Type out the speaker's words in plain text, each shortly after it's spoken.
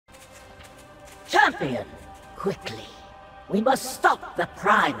Champion, quickly. We must stop the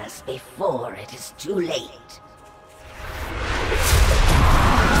Primus before it is too late.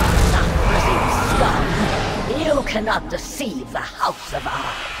 Nathrezim scum! You cannot deceive the House of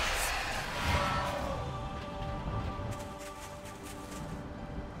Arms.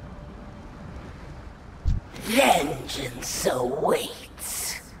 Vengeance awaits.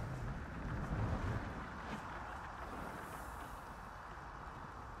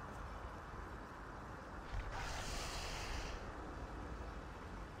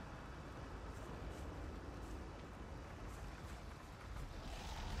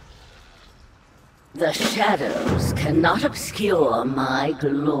 The shadows cannot obscure my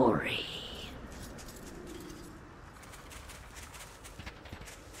glory.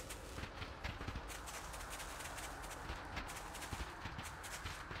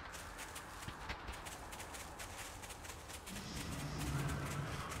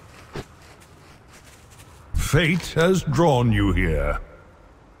 Fate has drawn you here.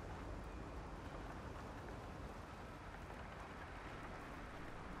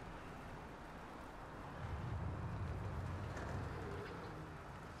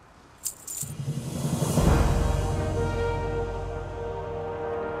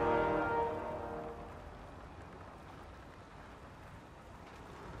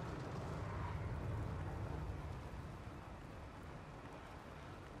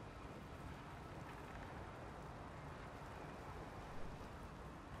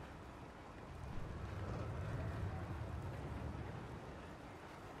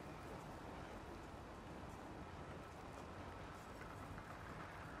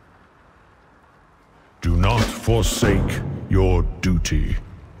 Do not forsake your duty.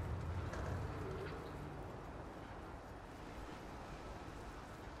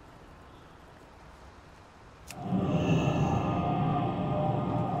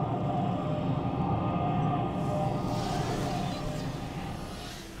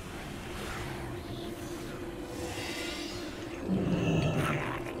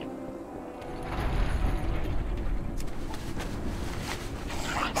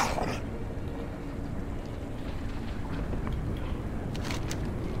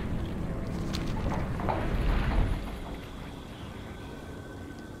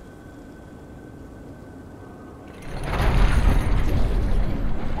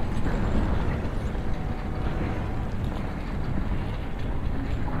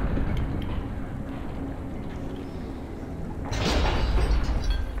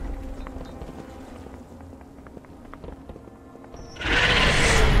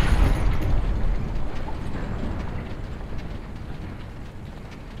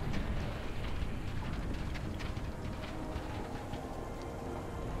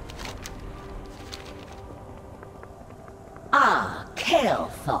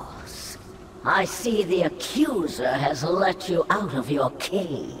 I see the accuser has let you out of your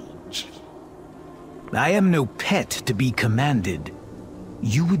cage. I am no pet to be commanded.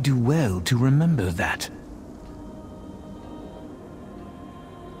 You would do well to remember that.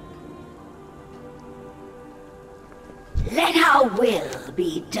 Let our will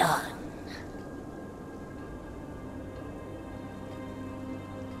be done.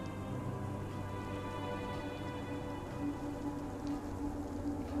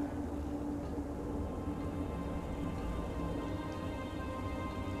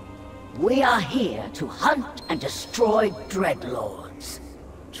 We are here to hunt and destroy Dreadlords.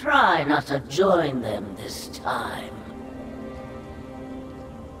 Try not to join them this time.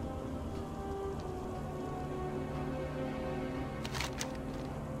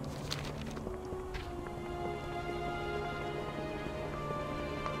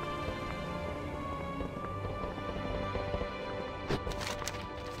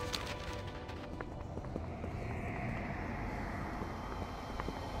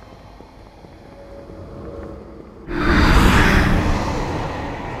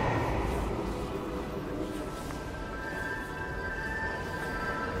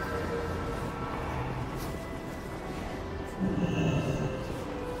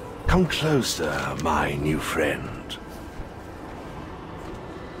 Come closer, my new friend.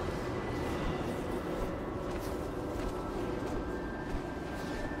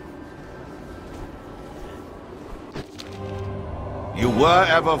 You were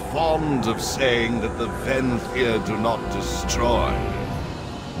ever fond of saying that the Venthyr do not destroy.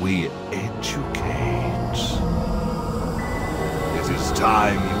 We educate. It is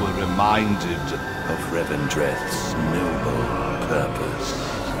time you were reminded of Revendreth's noble purpose.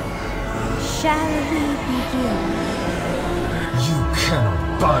 Shall we begin? You cannot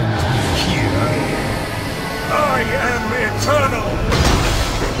bind me here. I am eternal!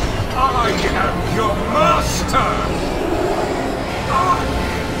 I am scatter!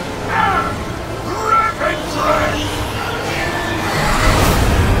 Revendreth!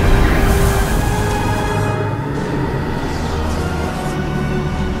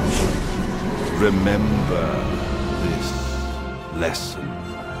 Remember this lesson.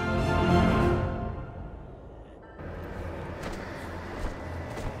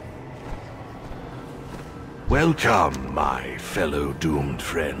 Welcome, my fellow doomed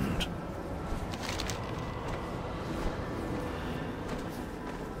friend.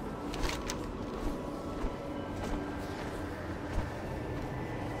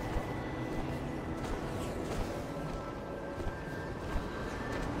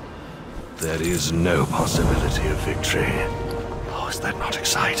 There is no possibility of victory. Oh, is that not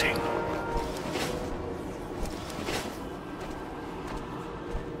exciting?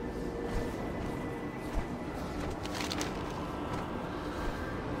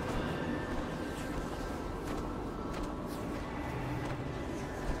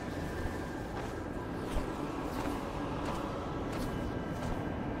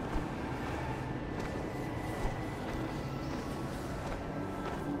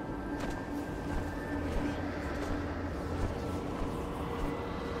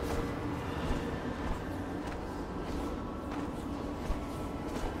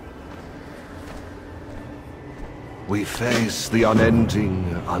 We face the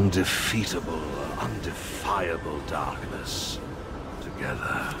unending, undefeatable, undefiable darkness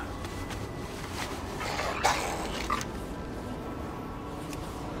together.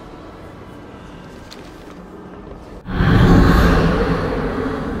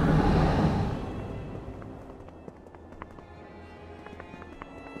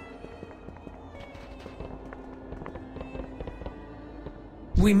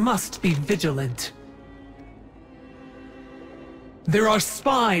 We must be vigilant. There are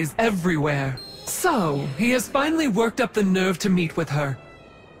spies everywhere. So, he has finally worked up the nerve to meet with her.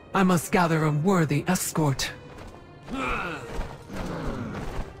 I must gather a worthy escort.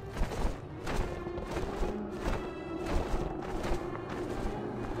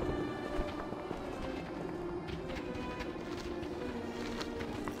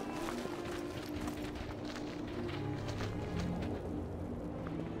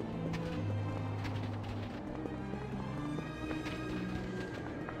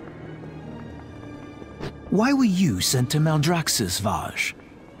 Why were you sent to Maldraxxus, Vaj?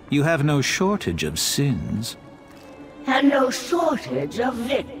 You have no shortage of sins. And no shortage of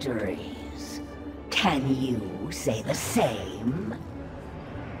victories. Can you say the same?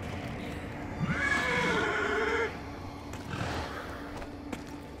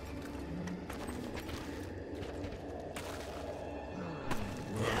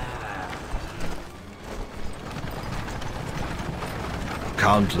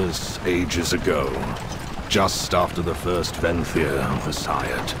 Countless ages ago, just after the first Venthyr was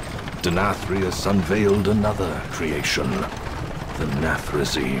sired, Nathrezim unveiled another creation, the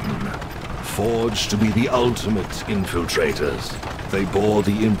Nathrezim. Forged to be the ultimate infiltrators, they bore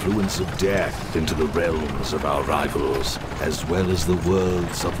the influence of death into the realms of our rivals, as well as the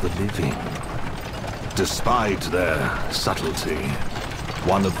worlds of the living. Despite their subtlety,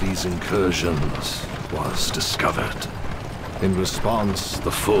 one of these incursions was discovered. In response,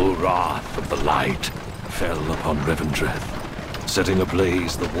 the full wrath of the light fell upon Revendreth, setting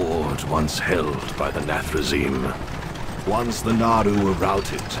ablaze the ward once held by the Nathrezim. Once the Naru were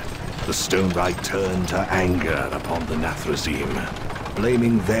routed, the Stonewright turned her anger upon the Nathrezim,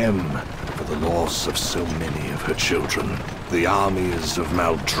 blaming them for the loss of so many of her children. The armies of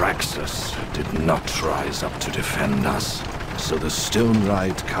Maldraxxus did not rise up to defend us, so the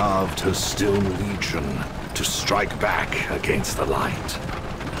Stonewright carved her Stone Legion to strike back against the light.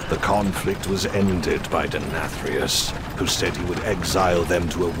 The conflict was ended by Nathrezim, who said he would exile them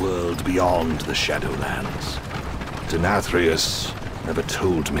to a world beyond the Shadowlands. Nathrezim never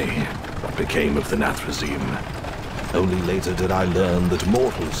told me what became of the Nathrezim. Only later did I learn that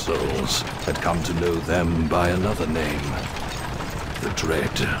mortal souls had come to know them by another name, the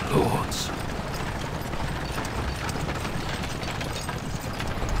Dreadlords.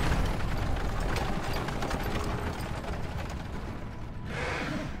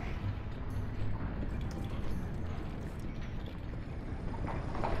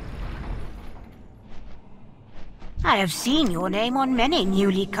 I have seen your name on many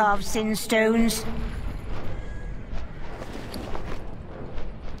newly carved sin stones.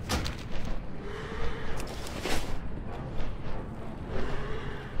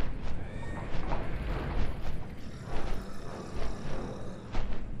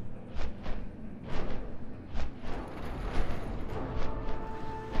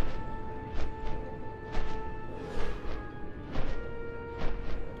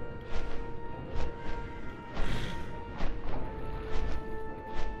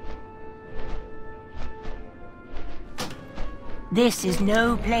 This is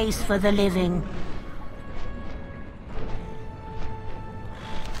no place for the living.